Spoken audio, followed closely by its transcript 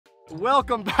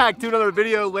Welcome back to another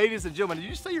video, ladies and gentlemen. Did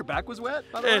you say your back was wet,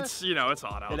 by the way? It's, you know, it's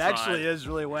hot outside. It actually is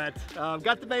really wet.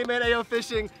 Got the main man AO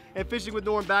Fishing and Fishing with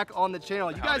Norm back on the channel.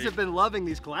 You guys have been loving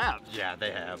these collabs. Yeah,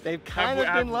 they have. They've kind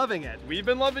of been loving it. We've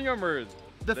been loving them, or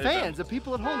the fans, the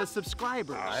people at home, the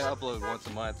subscribers. I upload once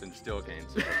a month and still gain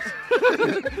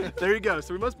subs. There you go.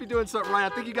 So we must be doing something right.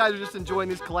 I think you guys are just enjoying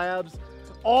these collabs.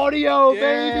 Audio,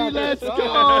 baby, let's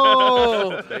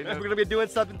go! We're gonna be doing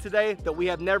something today that we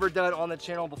have never done on the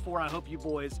channel before. I hope you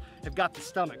boys have got the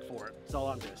stomach for it. That's all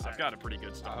I'm gonna say. I've got a pretty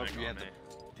good stomach. I hope you have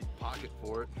the pocket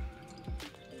for it.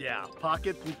 Yeah,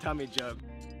 pocket and tummy joke.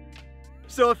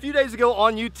 So a few days ago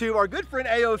on YouTube, our good friend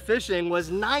AO Fishing was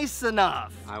nice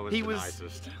enough. He was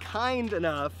nicest. Kind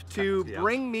enough to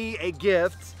bring me a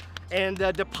gift and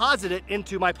deposit it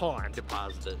into my pond.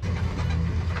 Deposit it.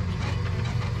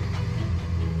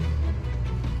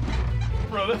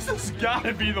 Bro, this has got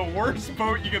to be the worst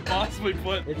boat you could possibly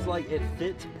put. It's like it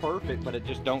fits perfect, but it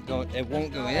just don't go. It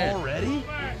won't go in. Already?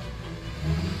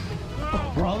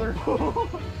 Oh, brother.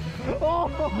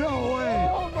 Oh, no way.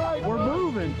 Oh my God. We're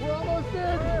moving. We're almost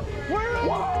in. We're in.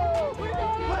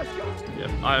 Let's go.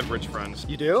 Yep, I have rich friends.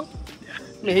 You do? Yeah.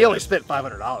 I mean, he only spent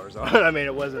 $500 on it. I mean,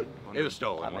 it wasn't. It was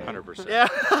stolen, 100%. Yeah,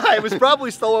 it was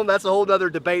probably stolen. That's a whole nother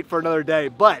debate for another day.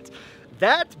 But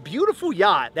that beautiful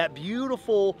yacht, that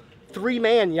beautiful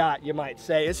three-man yacht, you might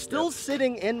say, is still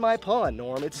sitting in my pond,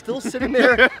 Norm. It's still sitting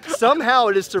there. Somehow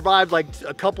it has survived like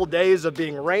a couple days of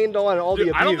being rained on and all the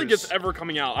abuse. I don't think it's ever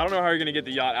coming out. I don't know how you're gonna get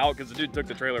the yacht out because the dude took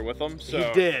the trailer with him. So.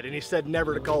 He did, and he said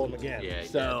never to call him again. Yeah,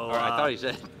 so I thought he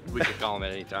said we could call him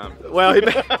at any time. Well,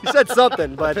 he said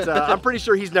something, but I'm pretty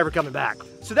sure he's never coming back.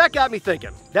 So that got me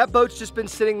thinking. That boat's just been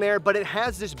sitting there, but it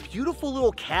has this beautiful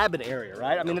little cabin area,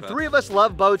 right? I mean, the three of us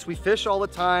love boats. We fish all the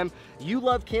time. You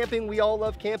love camping. We all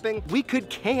love camping. We could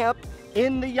camp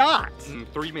in the yacht.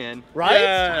 3 men. Right?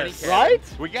 Yes. Right?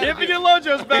 We got Camping in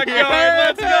LOJO's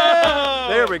backyard. Let's go.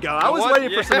 There we go. I was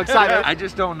waiting for some excitement. I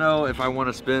just don't know if I want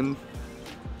to spend.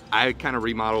 I kind of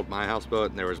remodeled my houseboat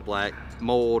and there was black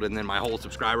mold, and then my whole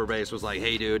subscriber base was like,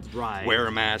 hey dude, wear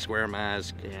a mask,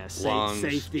 yeah, lungs,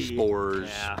 safety, spores,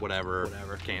 whatever,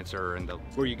 cancer, and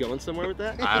Were you going somewhere with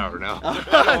that? I don't know.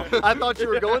 I thought you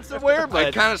were going somewhere, but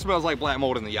it kind of smells like black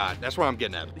mold in the yacht. That's what I'm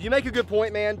getting at. You make a good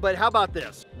point, man, but how about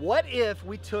this? What if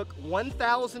we took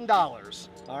 $1,000,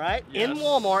 all right, in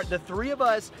Walmart, the three of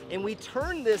us, and we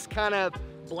turned this kind of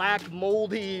black,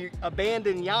 moldy,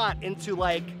 abandoned yacht into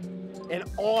like an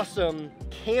awesome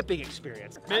camping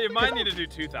experience? Maybe it might need to do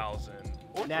 2,000.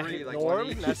 Now, like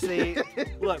Norm, now see,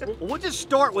 look, we'll just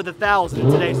start with 1,000 in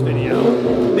today's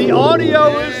video. The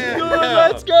audio is good.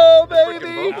 Let's go,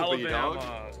 baby.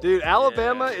 Alabama. Dude,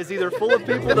 Alabama is either full of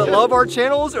people that love our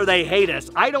channels or they hate us.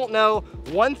 I don't know.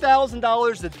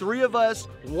 $1,000, the three of us,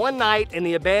 one night in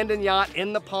the abandoned yacht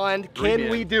in the pond. Can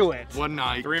we do it? One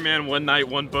night. 3 man, 1 night,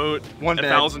 1 boat. One bed.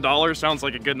 $1,000 sounds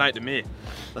like a good night to me.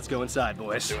 Let's go inside, boys.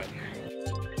 Let's do it.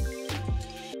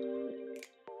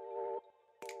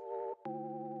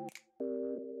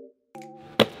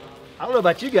 I don't know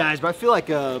about you guys, but I feel like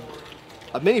a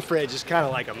mini fridge is kind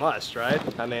of like a must, right?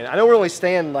 I mean, I don't really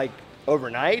stand like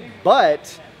overnight,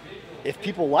 but if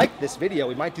people like this video,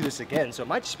 we might do this again. So it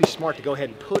might just be smart to go ahead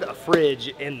and put a fridge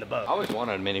in the boat. I always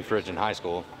wanted a mini fridge in high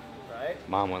school. Right?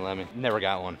 Mom wouldn't let me. Never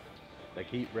got one. They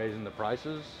keep raising the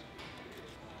prices.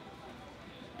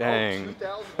 Dang.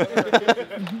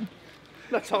 $2,000.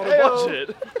 That's out of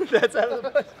budget. That's out of the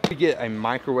budget. We get a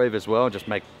microwave as well, just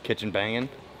make kitchen banging.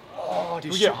 Oh,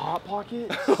 dude, We get Hot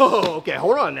Pockets? Oh, okay,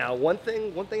 hold on now. One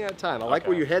thing at a time. I like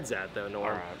where your head's at though, Norm.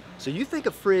 All right. So you think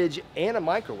a fridge and a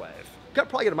microwave. You could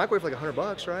probably get a microwave for like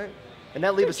 $100, right? And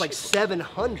that leaves us like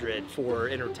 $700 for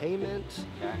entertainment.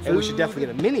 And we should definitely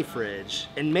get a mini fridge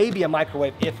and maybe a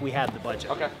microwave if we had the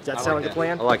budget. Okay. Does that sound like a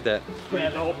plan? I like that.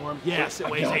 Yes, it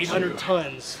weighs 800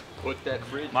 tons. Put that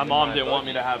fridge. My mom didn't want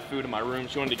me to have food in my room.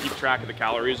 She wanted to keep track of the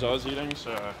calories I was eating,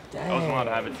 so I wasn't allowed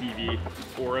to have a TV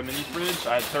or a mini fridge.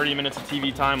 I had 30 minutes of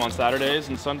TV time on Saturdays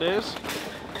and Sundays,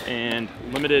 and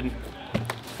limited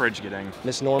fridge getting.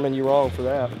 Miss Norman, you wrong for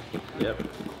that. Yep.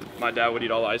 My dad would eat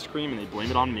all the ice cream, and they'd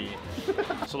blame it on me.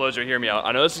 So LOJO, hear me out.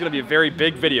 I know this is gonna be a very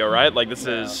big video, right? Like this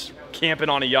is camping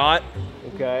on a yacht.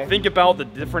 Okay. Think about the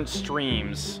different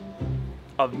streams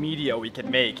of media we could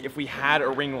make. If we had a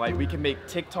ring light, we could make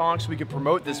TikToks, we could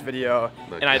promote this video,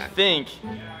 and I think,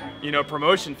 you know,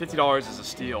 promotion, $50 is a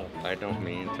steal. I don't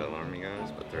mean to alarm you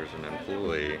guys, but there's an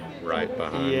employee right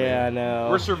behind me. Yeah, I know.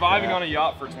 We're surviving on a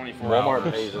yacht for 24 hours.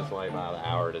 Walmart pays us like about an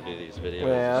hour to do these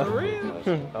videos.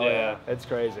 Yeah. Oh, Yeah. It's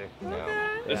crazy. Yeah.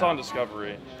 It's on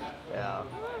Discovery. Yeah.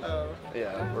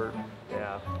 Yeah, we're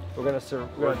gonna do an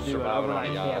surviving on a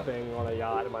overnight yacht. camping on a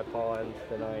yacht in my pond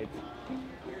tonight.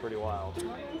 pretty wild.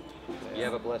 You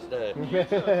have a blessed day.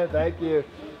 Thank you.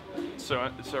 So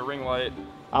ring light.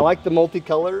 I like the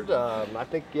multicolored. I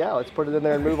think, yeah, let's put it in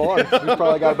there and move on. We've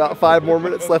probably got about 5 more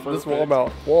minutes left in this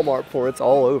Walmart before it's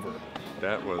all over.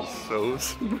 That was so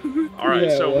smooth. All right,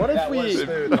 Yeah, so well, what if that we, was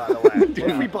smooth, by the way. what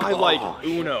if we buy like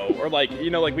Uno, or like, you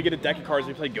know, like we get a deck of cards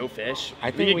and we play Go Fish? I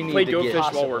think we need play to Go get.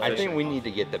 Fish while we're I fishing. think we need to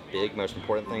get the big, most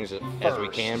important things as we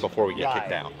can before we get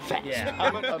kicked out. Fast. Yeah. How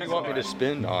much do you want me to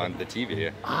spend on the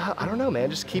TV? I don't know,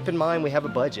 man. Just keep in mind we have a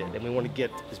budget and we want to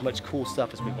get as much cool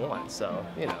stuff as we want. So,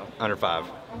 you know. Under 5.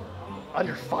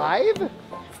 Under 5?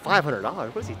 $500?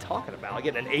 What is he talking about? I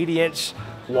get an 80-inch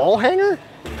wall hanger?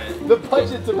 The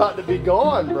budget's about to be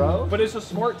gone, bro. But it's a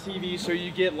smart TV, so you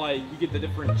get the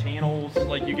different channels,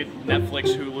 like you get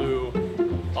Netflix, Hulu.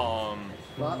 Oh,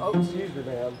 excuse me,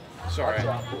 man. Sorry.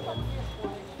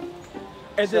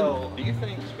 And so, do you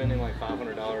think spending like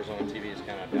 $500 on a TV is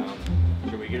kind of dumb?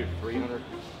 Should we get it $300?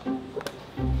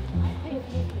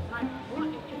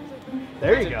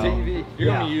 There you go. TV.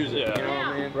 You're gonna use it. Yeah. You know what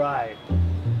I mean? Right.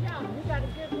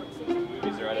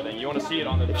 Movies or editing. You want to see it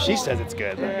on the. If she says it's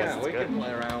good, then I guess Yeah, it's we good. can play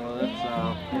around with it.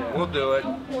 So we'll do it.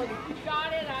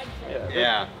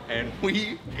 Yeah, and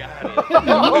we got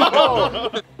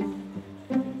it.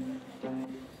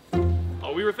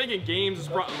 Oh, we were thinking games is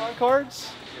Pokemon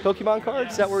cards? Pokemon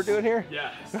cards? Is that what we're doing here?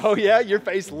 Yes. Oh yeah, your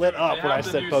face lit up They when I have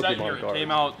the said new set here. Pokemon It cards.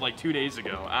 came out like 2 days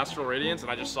ago. Astral Radiance,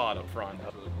 and I just saw it up front.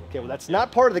 Okay, well that's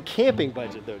not part of the camping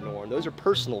budget though, Norm. Those are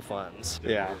personal funds.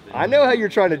 Yeah. I know how you're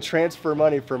trying to transfer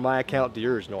money from my account to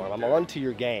yours, Norm. I'm on to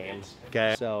your game.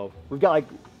 Okay. So we've got like,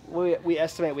 we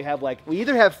estimate we have like, we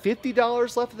either have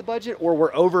 $50 left of the budget or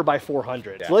we're over by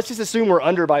 400. Yeah. So let's just assume we're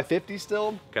under by 50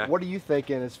 still. Okay. What are you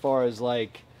thinking as far as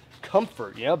like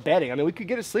comfort, you know, bedding? I mean, we could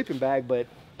get a sleeping bag, but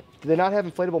do they not have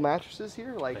inflatable mattresses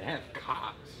here? Like They have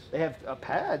cots. they have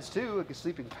pads too, like a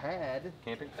sleeping pad.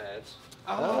 Camping pads.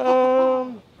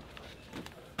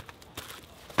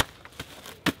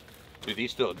 Do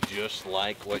these feel just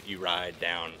like what you ride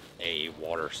down a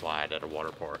water slide at a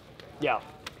water park? Yeah.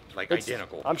 Like It's-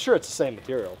 identical. I'm sure it's the same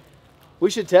material.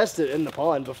 We should test it in the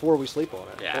pond before we sleep on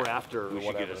it, Yeah. or after, We or should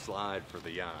whatever. get a slide for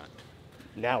the yacht.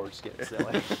 Now we're just getting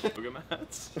silly. Yoga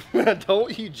mats.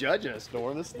 Don't you judge us,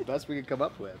 Norm. This is the best we can come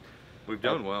up with. We've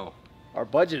done well. Our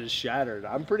budget is shattered.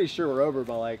 I'm pretty sure we're over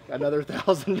by like another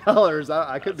 $1,000.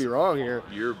 I could be wrong here.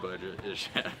 Your budget is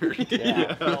shattered.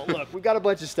 Yeah. Well, look, we've got a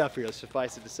bunch of stuff here.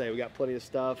 Suffice it to say, we got plenty of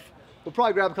stuff. We'll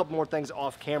probably grab a couple more things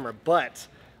off camera, but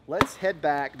let's head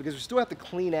back because we still have to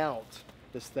clean out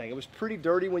this thing. It was pretty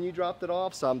dirty when you dropped it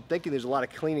off, so I'm thinking there's a lot of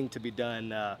cleaning to be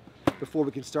done before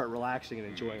we can start relaxing and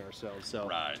enjoying ourselves. So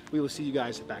Right. we will see you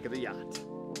guys back at the yacht.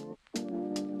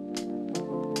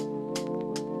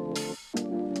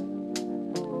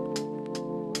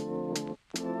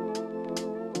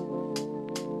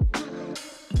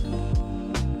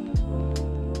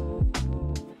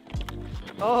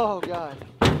 Oh God.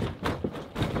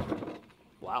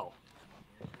 Wow.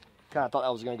 Kind of thought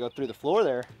that was gonna go through the floor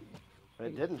there, but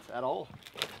it didn't at all.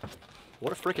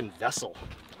 What a freaking vessel.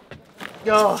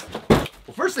 Oh.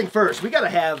 Well, first thing first, we gotta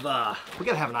have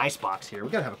an ice box here. We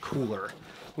gotta have a cooler.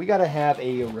 We gotta have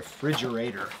a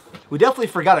refrigerator. We definitely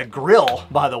forgot a grill,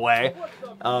 by the way.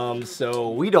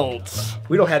 So we don't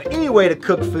have any way to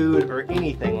cook food or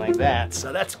anything like that.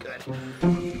 So that's good.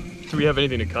 Do we have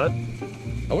anything to cut?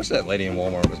 I wish that lady in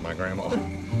Walmart was my grandma.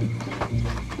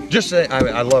 Just say,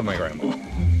 I love my grandma.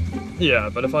 Yeah,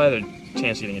 but if I had a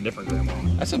chance of getting a different grandma.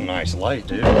 That's a nice light,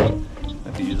 dude. I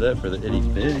have to use that for the itty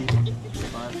bitty.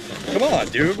 Come on,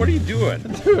 dude. What are you doing?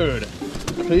 Dude.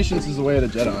 Patience is the way of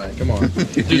the Jedi. Come on.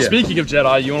 Dude, Yeah. speaking of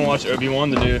Jedi, you want to watch Obi-Wan,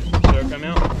 the new show come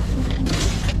out?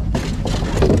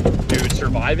 Dude,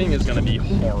 surviving is going to be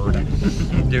hard.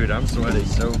 Dude, I'm sweaty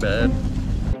so bad.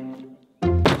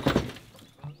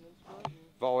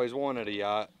 I've always wanted a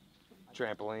yacht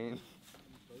trampoline.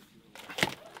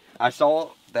 I saw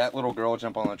that little girl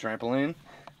jump on the trampoline.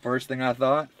 First thing I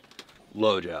thought,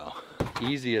 LOJO.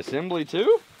 Easy assembly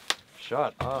too?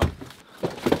 Shut up.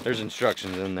 There's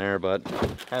instructions in there, but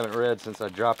haven't read since I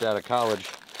dropped out of college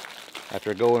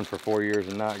after going for 4 years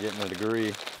and not getting a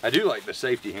degree. I do like the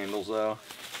safety handles though.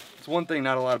 It's one thing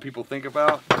not a lot of people think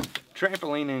about.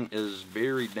 Trampolining is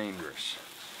very dangerous,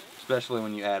 especially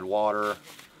when you add water,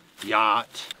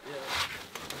 yacht.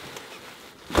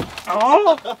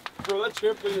 Oh! Bro, that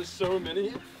trampoline is so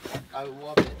mini. I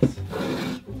love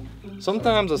it.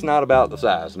 Sometimes it's not about the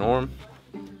size, Norm.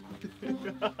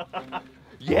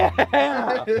 Yeah.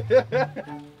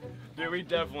 Dude, we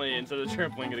definitely, instead of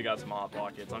trampoline, could have got some Hot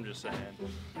Pockets. I'm just saying.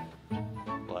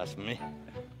 Blasphemy.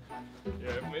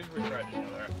 Yeah, maybe we tried it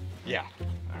together. Yeah.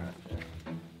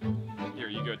 Alright. Here,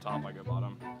 you go go top, I go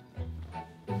bottom.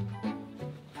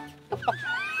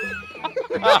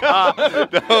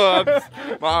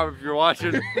 Mom, if you're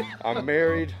watching, I'm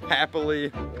married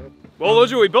happily. Well,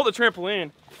 Lojo, we built a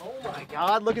trampoline. Oh my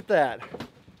God, look at that.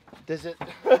 Does it,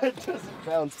 it doesn't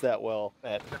bounce that well.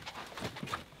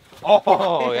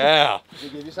 Oh yeah. Did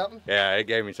it give you something? Yeah, it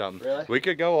gave me something. Really? We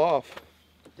could go off.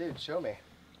 Dude, show me.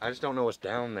 I just don't know what's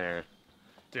down there.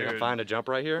 Dude. Can I find a jump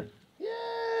right here?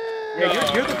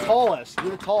 Yeah, you're the tallest.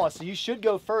 You're the tallest, so you should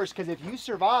go first, because if you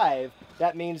survive,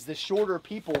 that means the shorter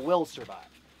people will survive.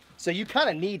 So you kind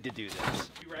of need to do this.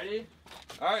 You ready?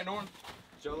 All right, Norm.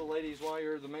 Show the ladies why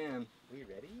you're the man. Are you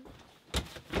ready?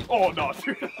 Oh, no,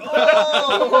 dude.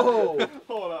 Oh!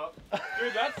 Hold up.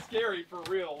 Dude, that's scary for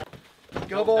real.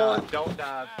 Come on. Don't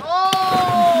dive.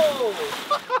 Oh!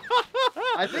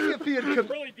 I think if he had It's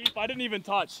really deep. I didn't even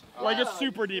touch. Like, it's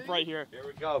super deep right here. Here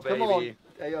we go, baby. Come on.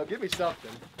 Hey, yo, give me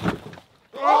something.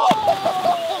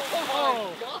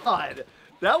 Oh my God.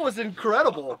 That was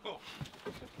incredible.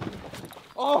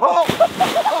 Oh!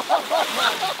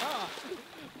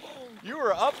 You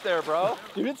were up there, bro.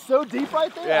 Dude, it's so deep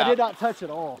right there. Yeah. I did not touch at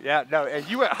all. Yeah, no, and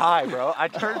you went high, bro. I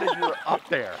turned and you were up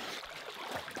there.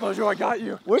 Lojo, I got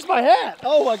you. Where's my hat?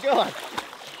 Oh my God.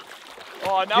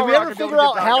 Oh, now Did we we're not ever gonna be able figure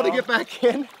out back how to up. get back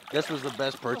in? This was the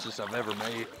best purchase I've ever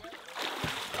made.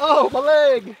 Oh, my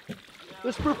leg.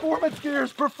 This performance gear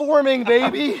is performing,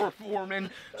 baby. Performing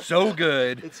so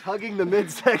good. It's hugging the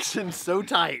midsection so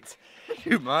tight.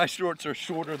 Dude, my shorts are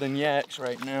shorter than Yacht's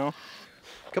right now.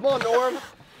 Come on, Norm.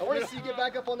 I want to see you get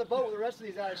back up on the boat with the rest of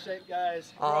these out of shape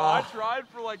guys. Bro, I tried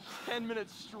for like 10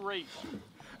 minutes straight.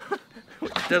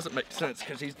 It doesn't make sense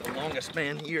because he's the longest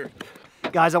man here.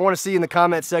 Guys, I want to see you in the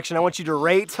comments section. I want you to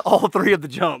rate all 3 of the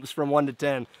jumps from 1 to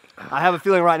 10. I have a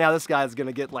feeling right now this guy's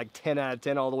gonna get like 10 out of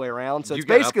 10 all the way around. So You it's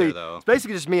got up basically there, though. it's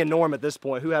basically just me and Norm at this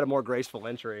point who had a more graceful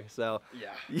entry. So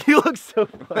Yeah. you look so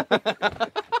fun.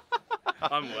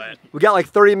 I'm wet. We got like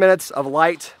 30 minutes of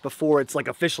light before it's like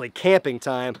officially camping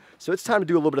time. So it's time to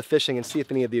do a little bit of fishing and see if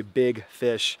any of the big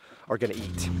fish are gonna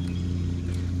eat.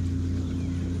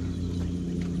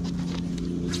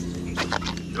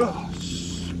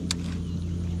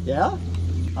 Yeah?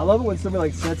 I love it when somebody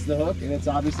like sets the hook and it's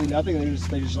obviously nothing and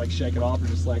they just like shake it off and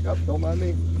just like, oh, don't mind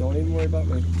me. Don't even worry about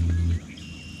me.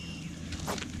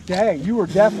 Dang, you were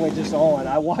definitely just on.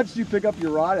 I watched you pick up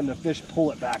your rod and the fish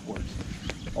pull it backwards.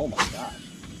 Oh my God.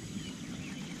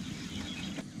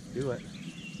 Do it.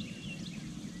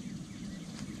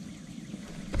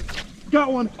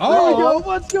 Got one. Oh. There we go.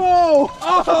 Let's go.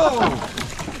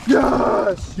 Oh!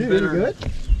 Yes! Dude, any good?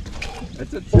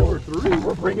 That's a 2 or 3.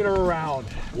 We're bringing her around.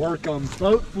 Work them.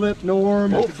 Boat flip,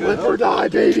 Norm. Boat flip or die,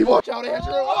 baby. Watch out,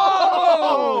 Andrew.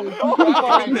 Oh!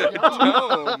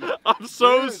 I'm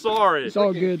so sorry. It's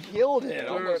all good. Killed It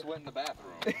him. almost went in the bathroom.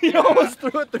 He almost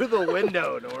threw it through the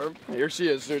window, Norm. Here she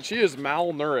is, dude. She is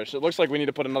malnourished. It looks like we need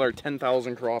to put another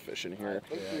 10,000 crawfish in here. I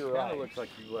think you're It kind right. of looks like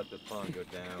you let the pond go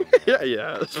down.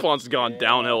 Yeah. This pond's gone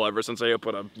downhill ever since I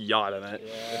put a yacht in it.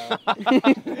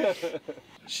 Yeah.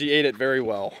 She ate it very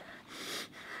well.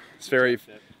 It's very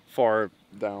far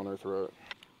down her throat.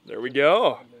 There we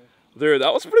go. Dude,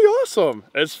 that was pretty awesome.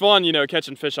 It's fun, you know,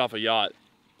 catching fish off a yacht.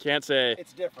 Can't say.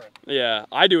 It's different. Yeah,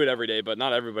 I do it every day, but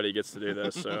not everybody gets to do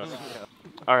this, so.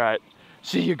 All right.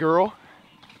 See you, girl.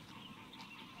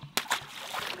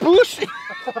 Push!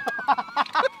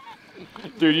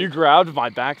 Dude, you grabbed my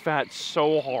back fat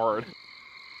so hard.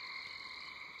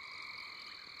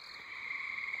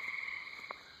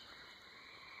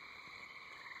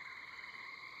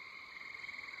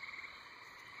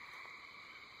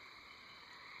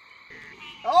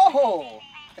 Oh!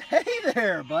 Hey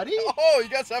there, buddy. Oh, you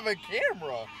guys have a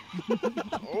camera.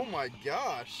 Oh my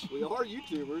gosh. We are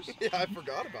YouTubers. Yeah, I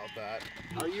forgot about that.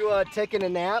 Are you taking a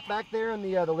nap back there in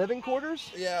the living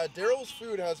quarters? Yeah, Daryl's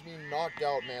food has me knocked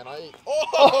out, man.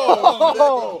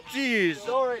 Oh! Jeez.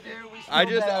 Sorry, dude. We I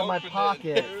stole just that in my opened it.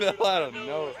 pocket. It fell out of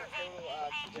nowhere.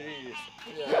 Jeez.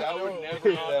 Yeah, I would never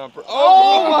do that on purpose.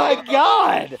 Oh my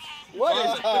God!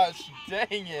 What is? Gosh, dang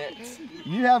it.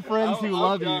 You have friends who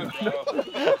love you.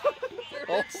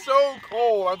 It's so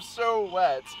cold. I'm so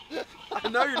wet. I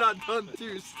know you're not done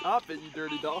too. Stop it, you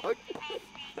dirty dog.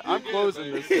 I'm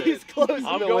closing this. He's closing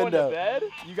I'm the going window. to bed.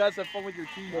 You guys have fun with your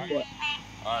TV.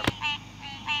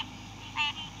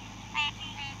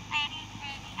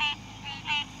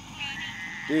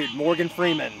 Dude, Morgan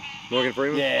Freeman. Morgan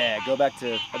Freeman? Yeah, go back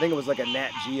to, I think it was like a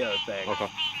Nat Geo thing. Okay.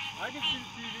 I can see the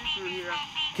TV through here.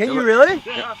 Can you really?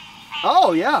 Yeah.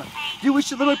 Oh, yeah. Dude, we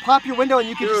should literally pop your window and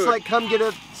you can just Dude. like come get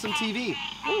some TV.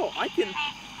 Oh, I can.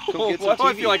 Go get Why some do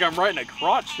I TV. feel like I'm right in a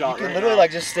crotch You shot can right literally now?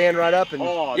 like just stand right up and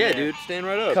Oh, Yeah, man. dude, stand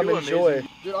right up. come You're enjoy. amazing.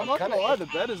 Dude, I'm not gonna lie, the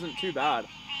bed isn't too bad.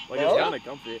 Like, No? it's kind of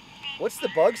comfy. What's the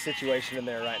bug situation in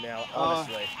there right now,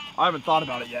 honestly? I haven't thought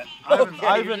about it yet. Okay,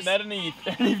 I you haven't just- met any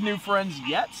new friends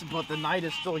yet, but the night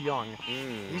is still young.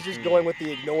 He's just going with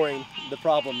the ignoring the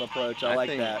problem approach. I like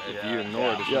think that. if you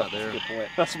ignore it, it's not there. That's a good point.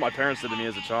 That's what my parents did to me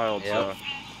as a child. Yep.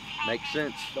 Makes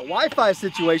sense. The Wi-Fi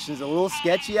situation is a little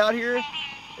sketchy out here.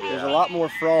 There's a lot more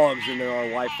frogs than there are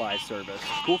Wi-Fi service.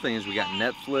 Cool thing is we got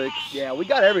Netflix. Yeah, we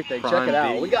got everything. Check Prime it out.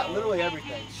 Video. We got literally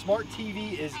everything. Smart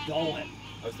TV is going.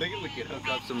 I was thinking we could hook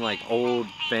up some like old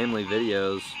family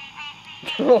videos.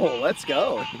 Oh, let's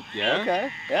go. Yeah? Okay.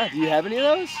 Yeah. Do you have any of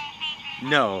those?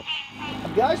 No.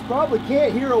 You guys probably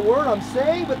can't hear a word I'm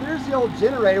saying, but there's the old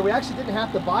generator. We actually didn't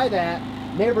have to buy that.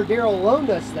 Neighbor Daryl loaned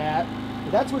us that.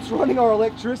 But that's what's running our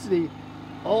electricity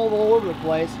all over the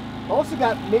place. Also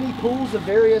got mini pools of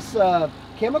various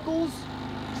chemicals,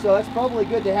 so that's probably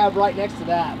good to have right next to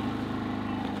that.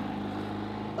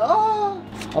 Oh,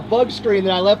 a bug screen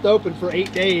that I left open for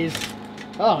 8 days.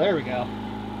 Oh, there we go.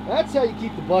 That's how you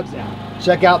keep the bugs out.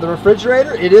 Check out the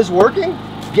refrigerator. It is working.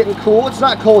 It's getting cool. It's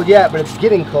not cold yet, but it's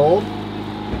getting cold.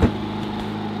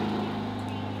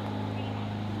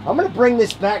 I'm gonna bring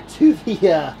this back to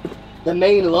the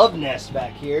main love nest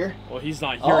back here. Well, he's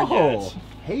not here yet.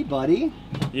 Hey, buddy.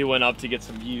 He went up to get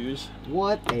some views.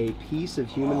 What a piece of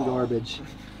human garbage.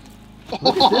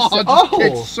 Oh,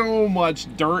 it's so much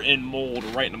dirt and mold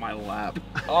right into my lap.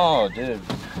 Oh, dude.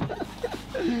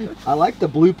 I like the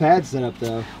blue pad setup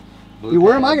though. Dude,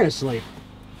 where am I gonna sleep?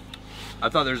 I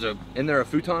thought isn't there a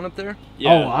futon up there?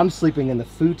 Oh, I'm sleeping in the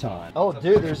futon. Oh,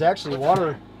 dude, there's actually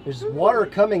water. There's water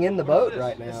coming in the boat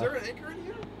right now. Is there an anchor in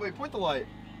here? Wait, point the light.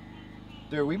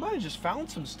 Dude, we might have just found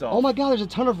some stuff. Oh my God, there's a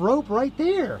ton of rope right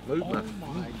there. Oh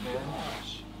my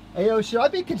gosh. Hey, yo, should I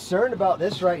be concerned about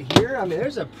this right here? I mean,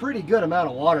 there's a pretty good amount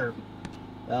of water.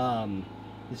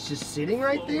 It's just sitting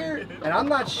right there, and I'm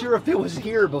not sure if it was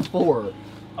here before.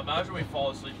 Imagine we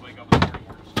fall asleep, wake up, and hear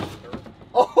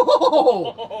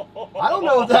Oh! I don't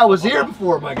know if that was here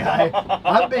before, my guy.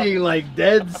 I'm being like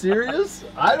dead serious.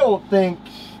 I don't think.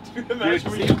 Dude,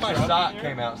 see if my sock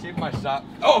came out. See if my sock.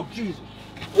 Oh, Jesus.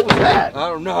 What was that? I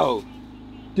don't know.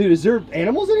 Dude, is there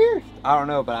animals in here? I don't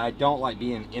know, but I don't like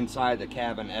being inside the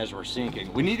cabin as we're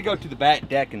sinking. We need to go to the back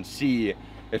deck and see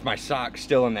if my sock's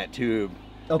still in that tube.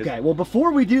 Okay, well,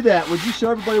 before we do that, would you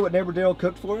show everybody what Neighbor Daryl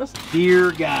cooked for us?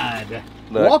 Dear God.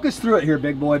 Look. Walk us through it here,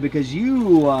 big boy, because you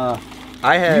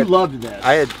loved this.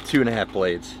 I had 2.5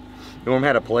 plates. Norm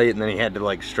had a plate, and then he had to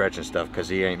like stretch and stuff because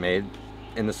he ain't made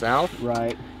in the South.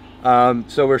 Right.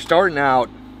 So we're starting out.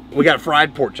 We got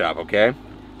fried pork chop, okay?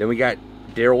 Then we got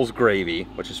Daryl's gravy,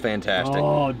 which is fantastic.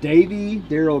 Oh, Davy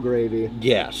Daryl gravy.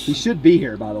 Yes. He should be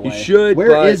here, by the way. He should, Where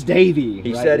but is Davy?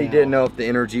 He right said he now? didn't know if the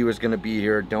energy was going to be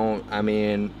here.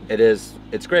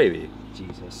 It's gravy.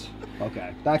 Jesus.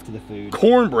 Okay, back to the food.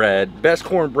 Cornbread, best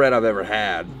cornbread I've ever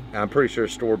had. I'm pretty sure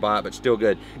store-bought, but still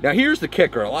good. Now here's the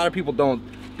kicker. A lot of people don't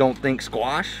think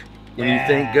squash when you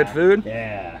think good food.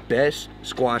 Yeah. Best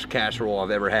squash casserole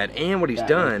I've ever had. And what he's That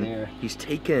done, right there. he's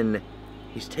taken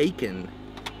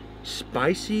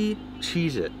spicy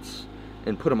Cheez-Its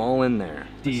and put them all in there.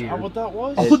 Is that what that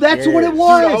was? Oh, that's what it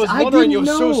was. Dude, I was wondering, it didn't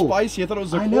was know. so spicy. I thought it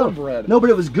was the I know. cornbread. No, but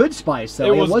it was good spice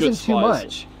though. It was wasn't good too spice.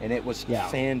 much. And it was Yeah.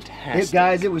 fantastic.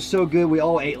 Guys, it was so good. We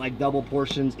all ate like double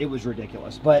portions. It was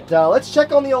ridiculous. But let's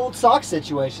check on the old sock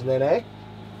situation then, eh?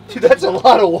 Dude, that's a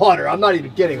lot of water. I'm not even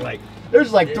kidding. Like,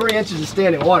 there's like 3 inches of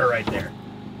standing water right there.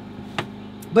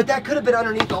 But that could have been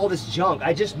underneath all this junk.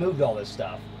 I just moved all this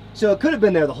stuff. So it could have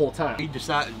been there the whole time. We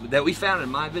decided that we found in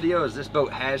my video is this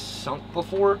boat has sunk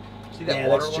before. See that Yeah,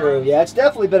 water that's line? true. Yeah, it's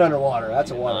definitely been underwater.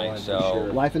 That's a water Nice, line for so-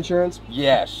 sure. Life insurance?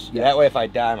 Yes. Yeah. That way if I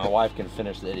die, my wife can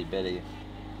finish the itty bitty.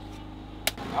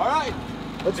 All right.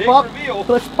 Let's Big pop. reveal.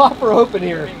 Let's pop her open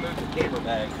here. Let me move the camera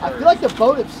back I first. feel like the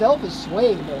boat itself is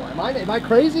swaying more. Am I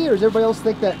crazy, or does everybody else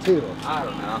think that too? I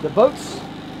don't know. The boat's.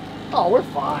 Oh, we're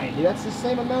fine, dude. That's the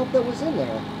same amount that was in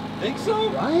there, Think so?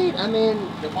 right? I mean.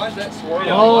 Then why is that swirling?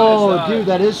 Yeah, Oh, why is that? dude,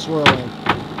 that is swirling.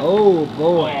 Oh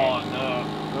boy. Oh, no.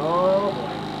 Oh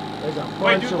boy. There's a bunch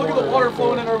Wait, dude, of look at the water right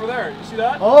flowing there. in over there. You see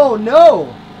that? Oh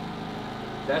no,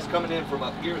 That's coming in from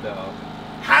up here though.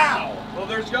 How? Well,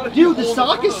 there's got to be dude, a the hole in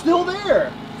sock front is of still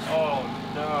there. Oh,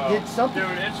 no. Did something?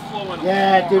 Dude, it's flowing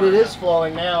Yeah, dude, it hard. is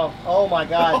flowing now. Oh my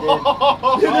god,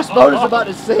 dude. Dude, this boat is about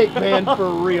to sink, man, for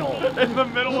real. In the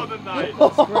middle of the night.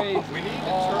 That's crazy. We need to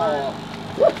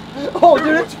turn. Oh,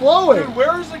 dude, it's flowing. Dude,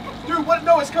 where is it? Dude, what?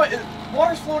 No, it's coming.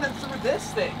 Water's flowing in through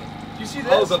this thing. Do you see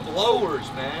this? Oh, the blowers,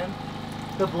 man.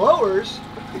 The blowers?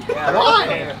 Yeah, Why? right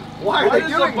there. Why are Why they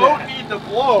does doing the boat that? need to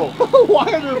blow?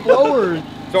 Why are there blowers?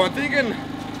 So I'm thinking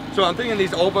So I'm thinking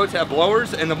these old boats have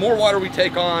blowers, and the more water we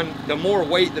take on, the more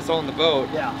weight that's on the boat.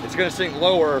 Yeah. It's gonna sink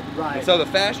lower. Right. And so the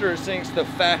faster it sinks, the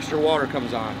faster water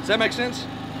comes on. Does that make sense?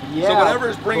 Yeah. So whatever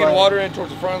is bringing but- water in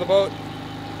towards the front of the boat,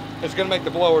 it's gonna make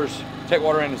the blowers take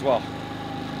water in as well.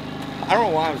 I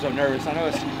don't know why I'm so nervous. I know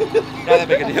it's not that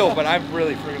big a deal, but I'm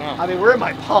really freaking out. I mean, we're in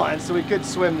my pond, so we could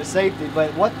swim to safety,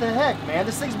 but what the heck, man?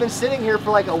 This thing's been sitting here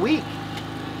for like a week.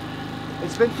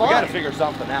 It's been fun. We gotta figure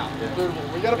something out. Dude.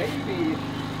 We gotta Maybe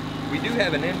we do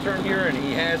have an intern here, and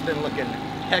he has been looking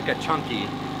hecka chunky.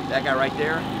 That guy right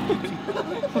there.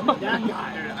 that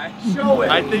guy. Show it.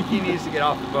 I think he needs to get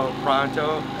off the boat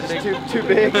pronto. I think Too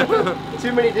big.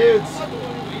 Too many dudes.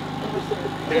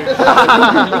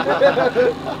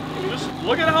 Just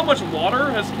look at how much water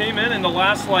has came in the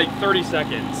last like 30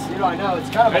 seconds. Dude, I know, it's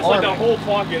kind of It's like the alarming. whole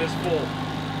pocket is full.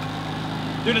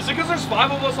 Dude, is it because there's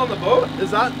 5 of us on the boat?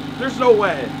 Is that? There's no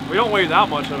way. We don't weigh that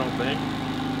much, I don't think.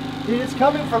 Dude, it's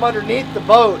coming from underneath the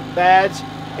boat, Badge.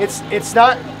 It's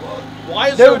not. Why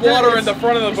is Dude, there water it's- in the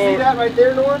front of the you boat? See that right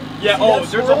there, Norm? Yeah, See oh, that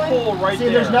there's a swirling? hole right See,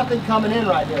 there. there's nothing coming in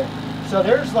right there. So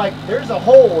there's a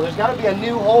hole. There's got to be a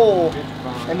new hole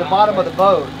in the bottom of the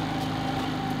boat.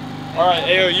 All right,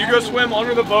 Ayo, you go swim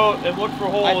under the boat and look for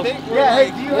holes. I think we're Yeah, hey,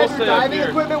 like, do you we'll have your stay up diving here.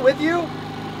 equipment with you?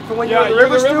 For when Yeah, you're you're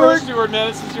the river steward? steward, man.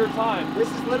 This is your time. This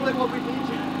is literally what we need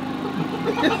you.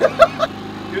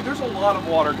 Dude, there's a lot of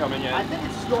water coming I in. think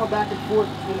it's just going back and forth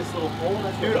between this little hole.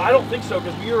 That's what Dude, we I don't think so,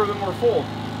 because we are them more full.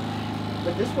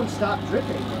 But this one stopped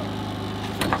dripping,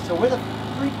 though. So where the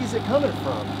freak is it coming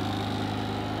from?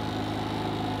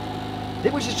 I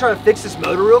think we should try to fix this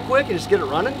motor real quick and just get it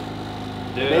running.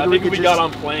 Dude, Maybe I we think could if we got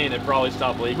just- on plane, it probably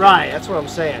stopped leaking. Right, that's what I'm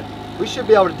saying. We should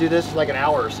be able to do this in like an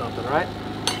hour or something, right?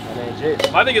 I mean,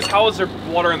 jeez. My thing is, how is there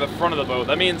water in the front of the boat?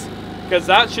 That means, because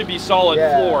that should be solid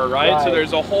Yeah, floor, right? right. So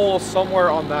there's a hole somewhere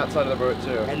on that side of the boat,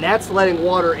 too. And that's letting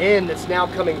water in that's now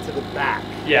coming to the back.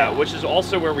 Yeah, which is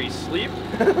also where we sleep.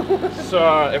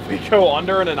 So if we go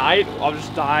under in a night, I'll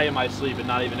just die in my sleep and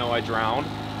not even know I drowned.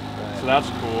 So that's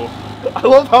cool. I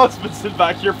love how it's been sitting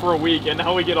back here for a week, and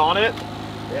now we get on it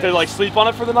to like sleep on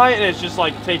it for the night, and it's just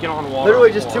like taking on water.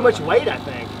 Literally just too much weight, I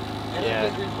think. And Yeah.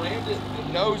 because we rammed it,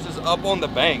 the nose is up on the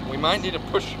bank. We might need to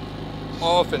push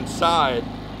off inside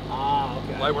Ah,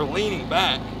 okay. like we're leaning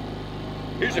back.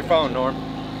 Here's your phone, Norm.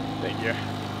 Thank you.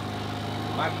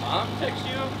 My mom texts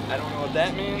you. I don't know what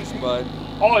that means, but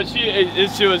Oh,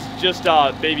 she was just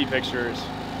baby pictures.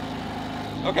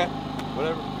 okay,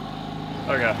 whatever.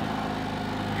 Okay.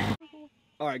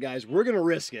 All right, guys, we're gonna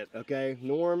risk it, okay?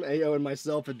 Norm, Ayo, and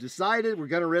myself have decided we're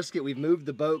gonna risk it. We've moved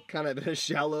the boat kind of in a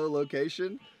shallow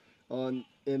location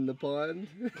in the pond,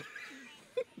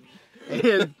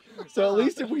 and so at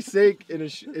least if we sink in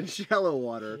shallow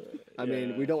water, I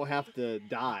mean, we don't have to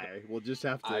die. We'll just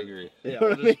have to. I agree. You know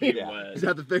what I mean? wet. Just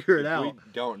have to figure it If out. we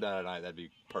don't die tonight, that'd be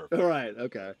perfect. All right.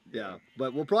 Okay. Yeah.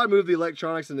 But we'll probably move the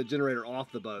electronics and the generator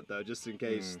off the boat though, just in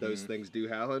case those things do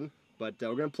happen. But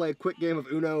we're gonna play a quick game of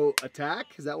Uno Attack.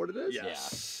 Is that what it is?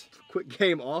 Yes. Quick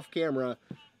game off camera,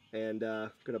 and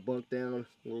gonna bunk down.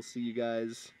 We'll see you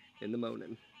guys in the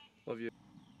morning. Love you.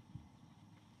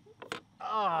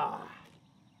 Ah.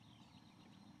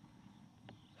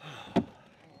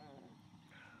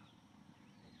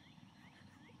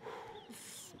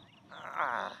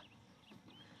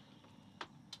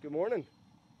 Good morning.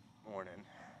 Morning.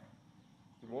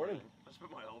 Good morning. I just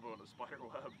put my elbow in a spider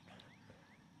web.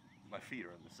 My feet are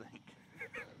in the sink.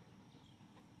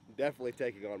 Definitely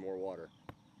taking on more water.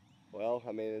 Well,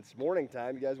 I mean, it's morning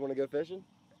time. You guys want to go fishing?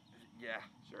 Yeah,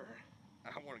 sure. I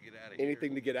want to get out of here.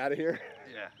 Anything to get out of here?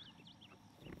 Yeah.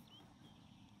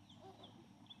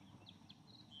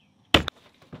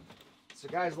 So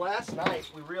guys, last night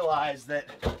we realized that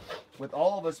with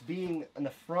all of us being in the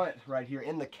front right here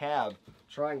in the cab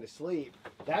trying to sleep,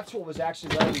 that's what was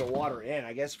actually letting the water in.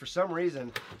 I guess for some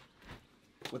reason,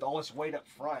 with all this weight up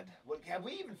front. Have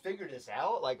we even figured this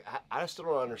out? Like, I still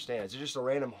don't understand. Is it just a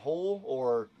random hole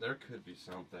or? There could be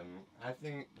something. I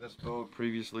think this boat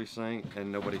previously sank and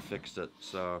nobody fixed it,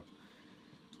 so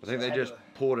I think So they it just had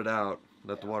to- pulled it out,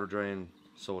 let the water drain,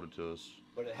 sold it to us.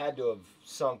 But it had to have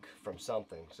sunk from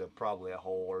something, so probably a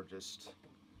hole or just,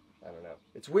 I don't know.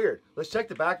 It's weird. Let's check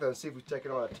the back though and see if we've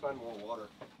taken on a ton more water.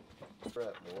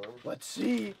 Let's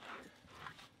see.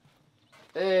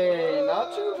 Hey,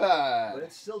 not too bad. But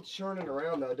it's still churning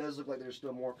around though. It does look like there's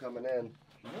still more coming in.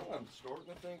 You know, I'm starting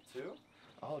to think too.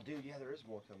 Oh, dude, yeah, there is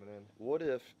more coming in. What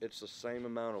if it's the same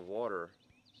amount of water,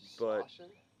 but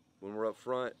when we're up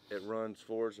front, it runs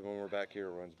forwards, and when we're back here,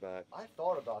 it runs back? I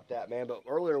thought about that, man, but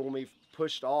earlier when we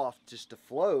pushed off just to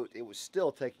float, it was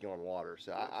still taking on water.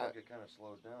 So Looks like it kind of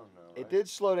slowed down now. it did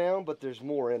slow down, but there's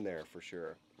more in there for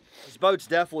sure. This boat's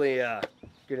definitely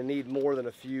gonna need more than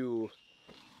a few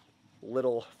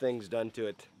little things done to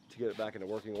it to get it back into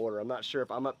working order. I'm not sure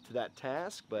if I'm up to that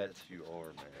task, but Yes, you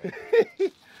are,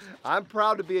 man. I'm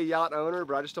proud to be a yacht owner,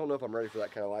 but I just don't know if I'm ready for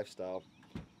that kind of lifestyle.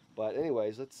 But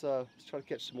anyways, let's try to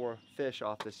catch some more fish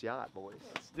off this yacht, boys.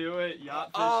 Let's do it.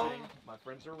 Yacht fishing. My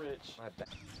friends are rich.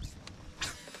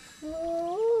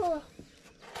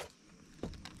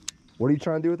 What are you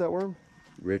trying to do with that worm?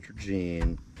 Richard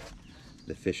Jean,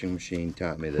 the fishing machine,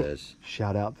 taught me this.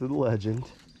 Shout out to the legend.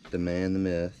 The man, the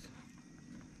myth.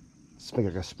 Let's make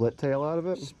like a split tail out of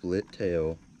it. Split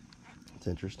tail. That's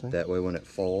interesting. That way when it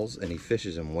falls and he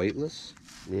fishes him weightless,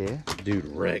 Yeah. dude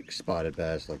wreck spotted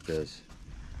bass like this.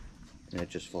 And it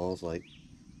just falls like,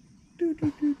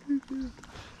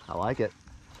 I like it.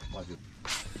 I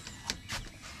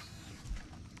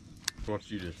want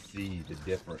you to see the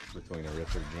difference between a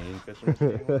Richard Jean fishing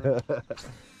machine.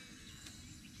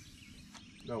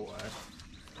 No way.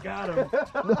 Got him.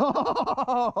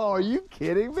 No, are you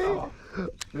kidding me?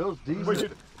 Feels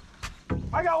decent.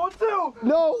 I got one too.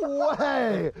 No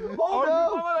way. Oh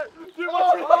no. Dude,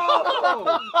 what's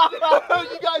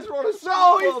You guys were on a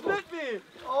No, he bubble. spit me.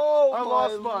 Oh, I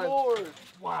lost mine. Lord.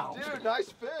 Wow. Dude,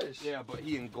 nice fish. Yeah, but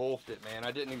he engulfed it, man.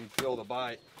 I didn't even feel the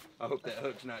bite. I hope that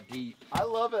hook's not deep. I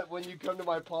love it when you come to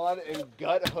my pond and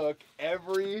gut hook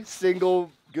every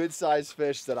single good sized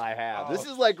fish that I have. This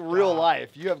is like real life.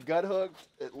 You have gut hooked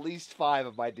at least 5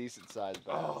 of my decent sized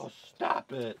bass. Oh,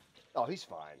 stop it. Oh, he's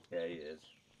fine. Yeah, he is.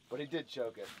 But he did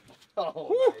choke it.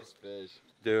 Oh, nice fish.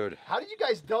 Dude, How did you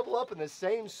guys double up in the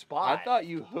same spot? I thought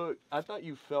you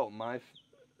felt my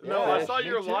No, Yeah, I saw me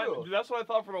your line. too. Dude, that's what I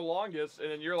thought for the longest,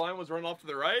 and then your line was running off to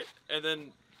the right, and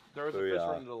then there was a Oh, fish yeah.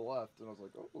 running to the left, and I was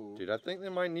like, oh. Dude, I think they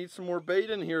might need some more bait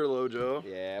in here, Lojo.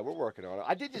 Yeah, we're working on it.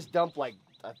 I did just dump like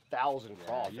 1,000 you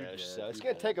crawfish, did, so it's you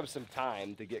gonna did. take them some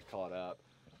time to get caught up.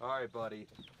 All right, buddy.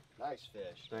 Nice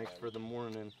fish. Thanks man. for the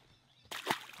morning.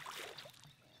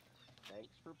 Thanks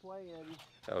for playing.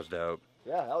 That was dope.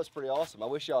 Yeah, that was pretty awesome. I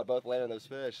wish y'all had both landed those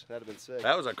fish. That'd have been sick.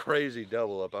 That was a crazy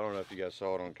double up. I don't know if you guys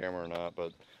saw it on camera or not,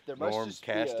 but There must Norm just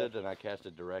be a- casted and I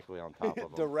casted directly on top of him.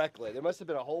 directly. There must have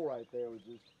been a hole right there with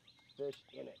just fish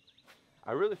in it.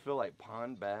 I really feel like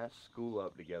pond bass school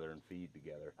up together and feed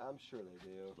together. I'm sure they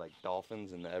do. Like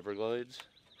dolphins in the Everglades.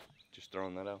 Just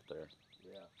throwing that out there.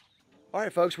 Yeah. All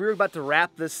right, folks, we're about to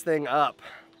wrap this thing up.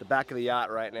 The back of the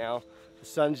yacht right now. The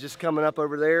sun's just coming up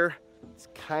over there. It's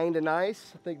kind of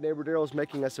nice. I think neighbor Daryl's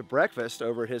making us a breakfast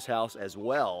over at his house as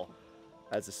well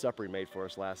as the supper he made for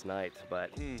us last night. But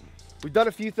we've done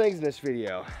a few things in this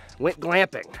video. Went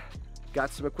glamping. Got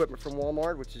some equipment from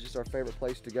Walmart, which is just our favorite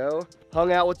place to go.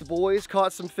 Hung out with the boys,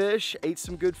 caught some fish, ate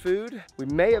some good food. We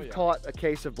may have caught a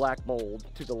case of black mold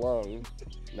to the lung.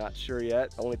 Not sure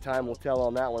yet. Only time will tell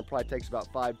on that one. Probably takes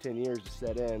about 5-10 years to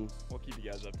set in. We'll keep you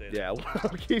guys updated. Yeah,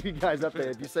 we'll keep you guys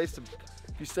updated. If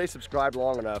you stay subscribed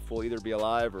long enough, we'll either be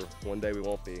alive or one day we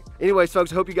won't be. Anyways,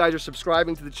 folks, I hope you guys are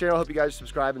subscribing to the channel. I hope you guys are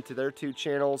subscribing to their 2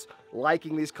 channels,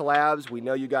 liking these collabs. We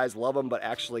know you guys love them, but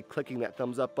actually clicking that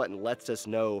thumbs up button lets us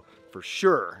know for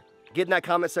sure. Get in that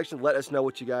comment section. Let us know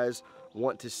what you guys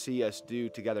want to see us do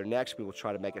together next. We will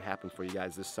try to make it happen for you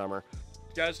guys this summer.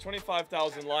 Guys,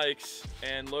 25,000 likes,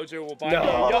 and Lojo will buy No. me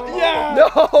a yacht.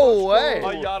 Yeah! No way!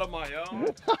 A yacht of my own.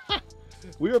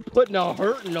 We were putting a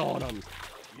hurting on them.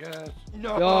 Yes.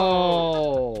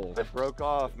 No. It broke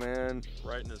off, man.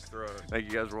 Right in his throat.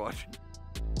 Thank you guys for watching.